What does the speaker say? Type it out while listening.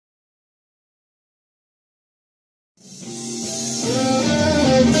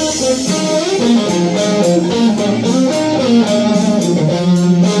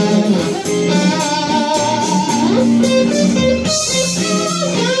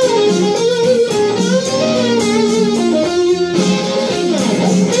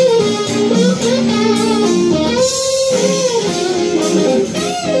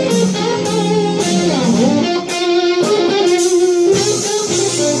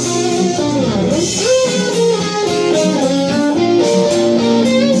Hey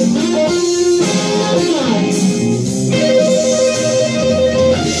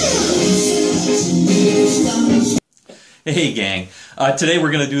gang, today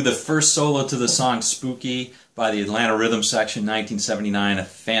we're going to do the first solo to the song Spooky by the Atlanta Rhythm Section, 1979. A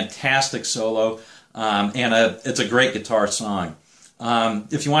fantastic solo, and it's a great guitar song.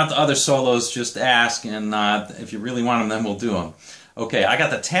 If you want the other solos, just ask, and if you really want them, then we'll do them. Okay, I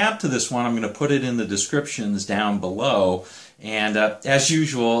got the tab to this one. I'm going to put it in the descriptions down below. And as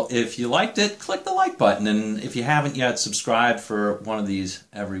usual, if you liked it, click the like button. And if you haven't yet, subscribe for one of these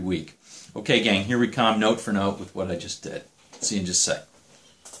every week. Okay, gang, here we come, note for note with what I just did. See you in just a sec.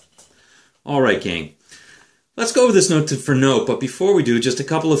 All right, gang. Let's go over this note for note, but before we do, just a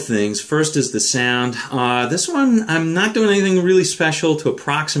couple of things. First is the sound. This one, I'm not doing anything really special to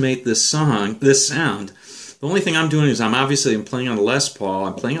approximate this sound. The only thing I'm doing is I'm playing on a Les Paul.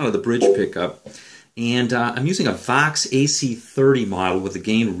 I'm playing out of the bridge pickup, and I'm using a Vox AC30 model with the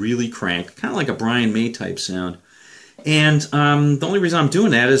gain really cranked, kind of like a Brian May type sound. And the only reason I'm doing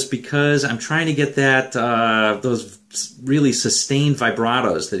that is because I'm trying to get that those really sustained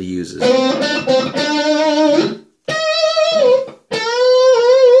vibratos that he uses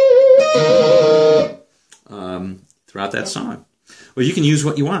throughout that song. Well, you can use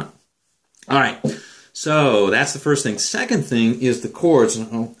what you want. All right, so that's the first thing. Second thing is the chords.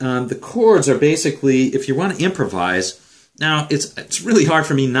 The chords are basically, if you want to improvise, now it's really hard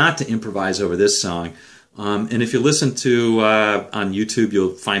for me not to improvise over this song. And if you listen to on YouTube,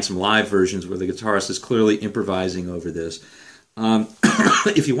 you'll find some live versions where the guitarist is clearly improvising over this.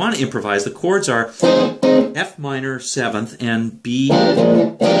 If you want to improvise, the chords are F minor 7th and B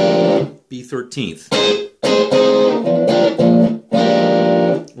 13th.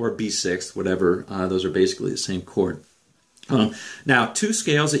 Or B 6th, whatever. Those are basically the same chord. Now, two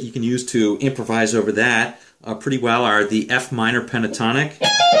scales that you can use to improvise over that pretty well are the F minor pentatonic.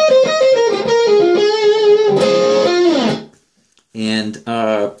 And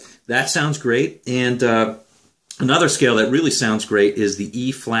that sounds great. And another scale that really sounds great is the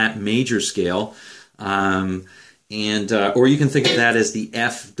E flat major scale. Or you can think of that as the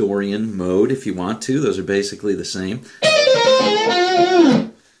F Dorian mode if you want to. Those are basically the same.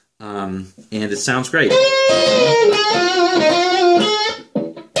 And it sounds great.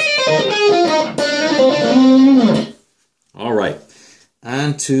 All right,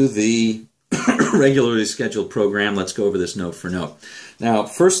 on to the regularly scheduled program. Let's go over this note for note. Now,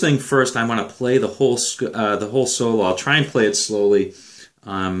 first thing first, I want to play the whole solo. I'll try and play it slowly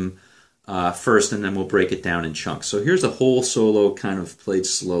first, and then we'll break it down in chunks. So here's the whole solo kind of played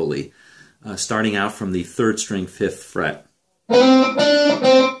slowly, starting out from the 3rd string, 5th fret.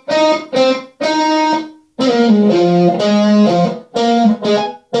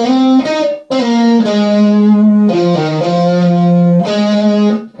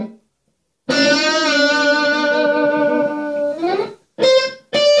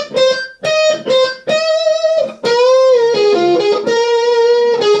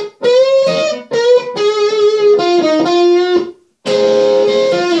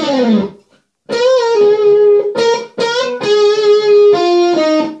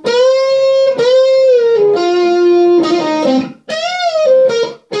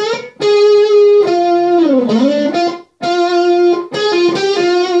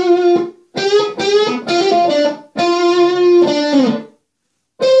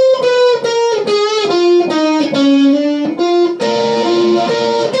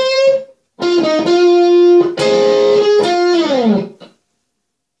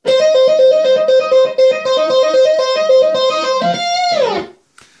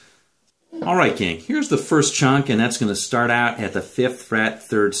 Alright, gang, here's the first chunk, and that's going to start out at the 5th fret,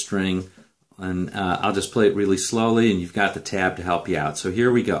 3rd string, and I'll just play it really slowly, and you've got the tab to help you out. So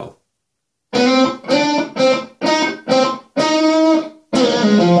here we go.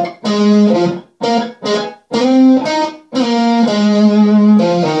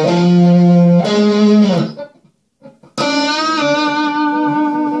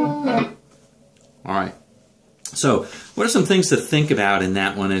 Alright, so what are some things to think about in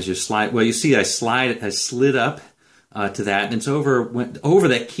that one as you slide? Well, you see I slid up to that, and it's over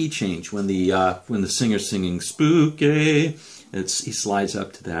that key change when the singer's singing spooky. He slides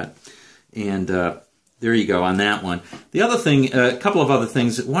up to that, and there you go on that one. The other thing, a couple of other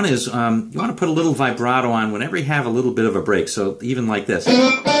things. One is you want to put a little vibrato on whenever you have a little bit of a break. So even like this,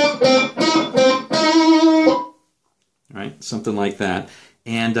 right? Something like that.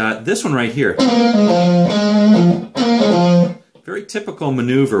 And this one right here, very typical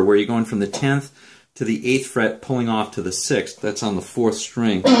maneuver where you're going from the 10th to the 8th fret, pulling off to the 6th. That's on the 4th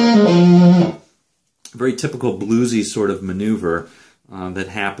string. very typical bluesy sort of maneuver that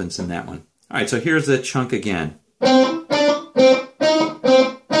happens in that one. All right, so here's the chunk again.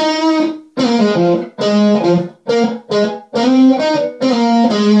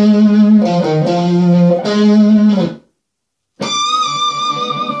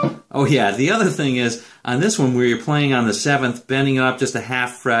 Oh yeah, the other thing is, on this one where you're playing on the 7th, bending it up just a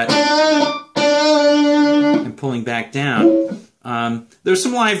half fret, and pulling back down, there's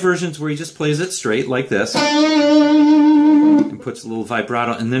some live versions where he just plays it straight, like this, and puts a little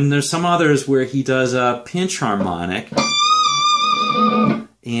vibrato, and then there's some others where he does a pinch harmonic,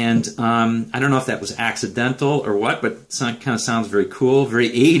 and I don't know if that was accidental or what, but it kind of sounds very cool, very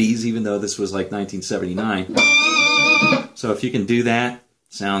 80s, even though this was like 1979. So if you can do that,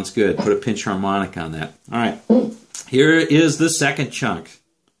 sounds good. Put a pinch harmonic on that. All right, here is the second chunk.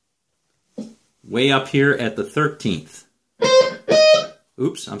 Way up here at the 13th.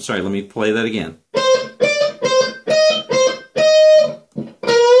 Oops, I'm sorry, let me play that again.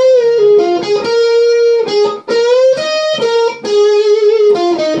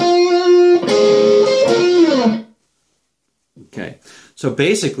 Okay, so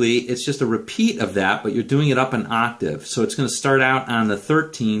basically it's just a repeat of that, but you're doing it up an octave. So it's going to start out on the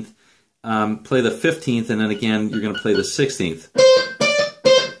 13th, play the 15th, and then again you're going to play the 16th.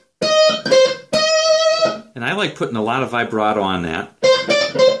 And I like putting a lot of vibrato on that.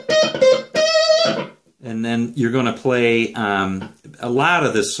 And then you're going to play, a lot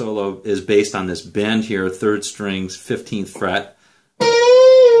of this solo is based on this bend here, 3rd strings, 15th fret.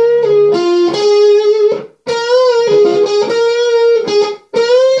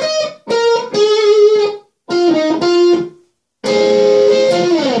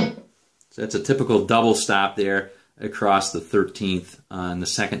 So that's a typical double stop there across the 13th on the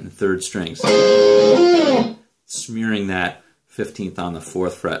 2nd and 3rd strings. Smearing that 15th on the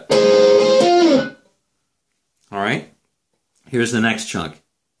 4th fret. All right, here's the next chunk.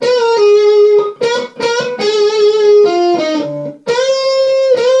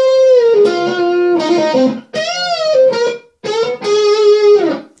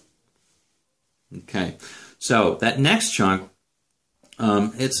 Okay, so that next chunk,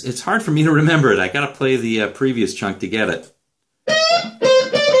 it's hard for me to remember it. I got to play the previous chunk to get it.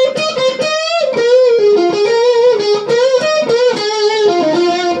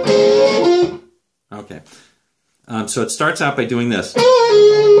 Okay, so it starts out by doing this.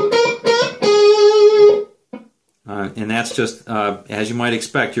 And that's just, as you might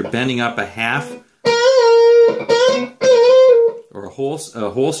expect, you're bending up a half, or a whole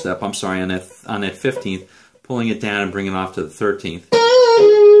step, I'm sorry, on that 15th, pulling it down and bringing it off to the 13th.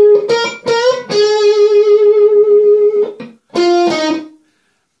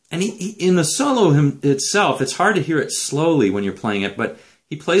 And in the solo itself, it's hard to hear it slowly when you're playing it, but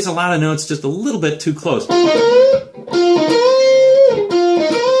he plays a lot of notes just a little bit too close. A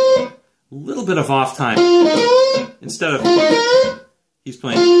little bit of off time. Instead of, he's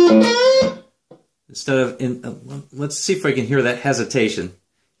playing, let's see if I can hear that hesitation.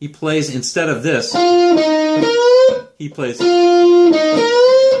 He plays, instead of this, he plays,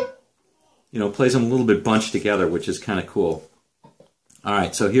 plays them a little bit bunched together, which is kind of cool. All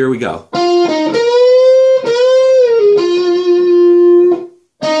right, so here we go.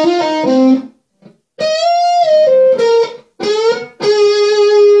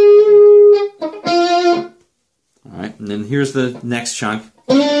 All right, and then here's the next chunk.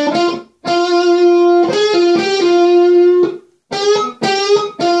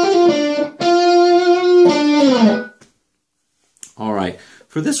 All right,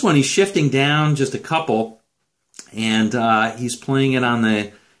 for this one, he's shifting down just a couple, and he's playing it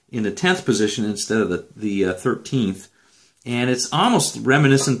in the 10th position instead of the 13th, and it's almost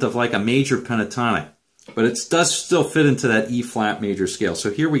reminiscent of like a major pentatonic, but it does still fit into that E flat major scale. So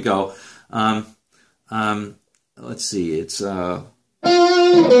here we go. Let's see. It's so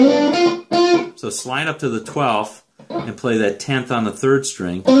slide up to the 12th and play that 10th on the 3rd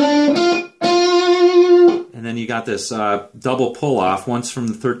string. And then you got this double pull-off, once from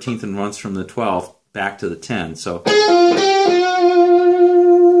the 13th and once from the 12th, back to the 10. So,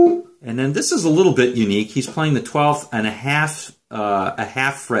 and then this is a little bit unique. He's playing the 12th and a half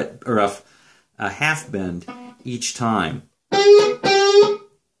fret, or a half bend each time.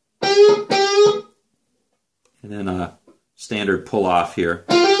 And then a standard pull-off here.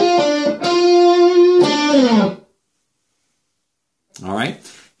 All right,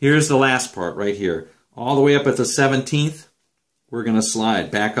 here's the last part right here. All the way up at the 17th, we're going to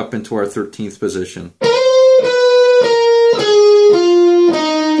slide back up into our 13th position.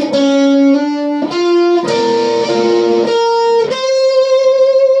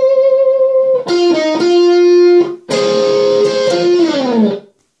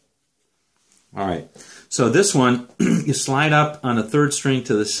 So this one, you slide up on the 3rd string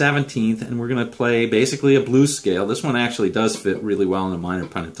to the 17th, and we're going to play basically a blues scale. This one actually does fit really well in a minor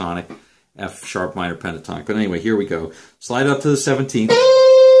pentatonic, F sharp minor pentatonic. But anyway, here we go. Slide up to the 17th,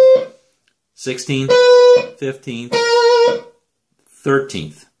 16th, 15th,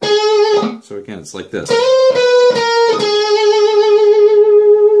 13th. So again, it's like this.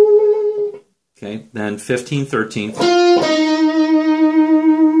 Okay, then 15th, 13th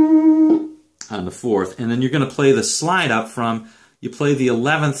on the 4th, and then you're going to play the slide up from, you play the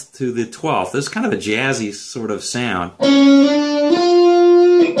 11th to the 12th. This is kind of a jazzy sort of sound. And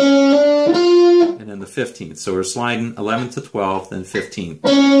then the 15th. So we're sliding 11th to 12th, then 15th.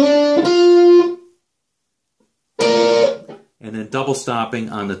 And then double stopping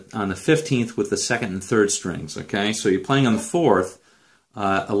on the 15th with the 2nd and 3rd strings, okay? So you're playing on the 4th,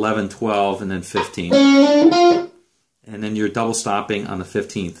 11, 12, and then 15. And then you're double stopping on the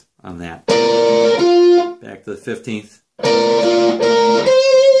 15th on that. Back to the 15th.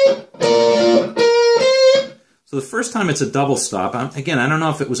 So the first time it's a double stop. Again, I don't know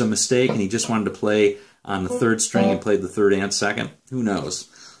if it was a mistake and he just wanted to play on the 3rd string and played the 3rd and 2nd. Who knows?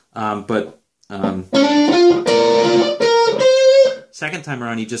 Second time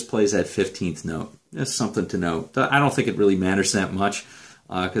around, he just plays that 15th note. That's something to note. I don't think it really matters that much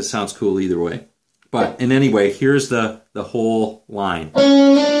because it sounds cool either way. But in any way, here's the whole line.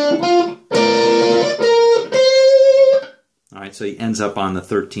 All right, so he ends up on the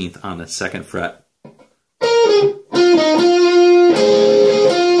 13th on the 2nd fret.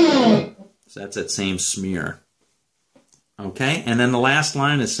 So that's that same smear. Okay, and then the last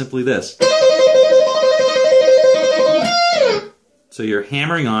line is simply this. So you're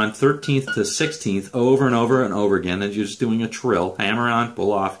hammering on 13th to 16th over and over and over again, and you're just doing a trill. Hammer on,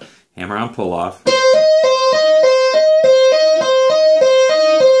 pull off, hammer on, pull off.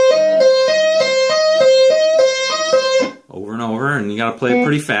 Over and over, and you got to play it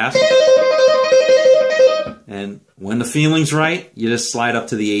pretty fast. And when the feeling's right, you just slide up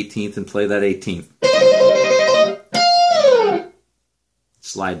to the 18th and play that 18th.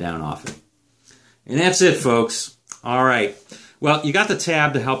 Slide down off it. And that's it, folks. All right. Well, you got the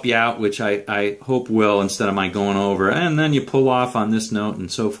tab to help you out, which I hope will, instead of my going over. And then you pull off on this note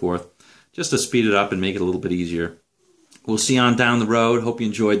and so forth, just to speed it up and make it a little bit easier. We'll see you on down the road. Hope you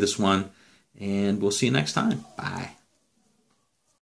enjoyed this one. And we'll see you next time. Bye.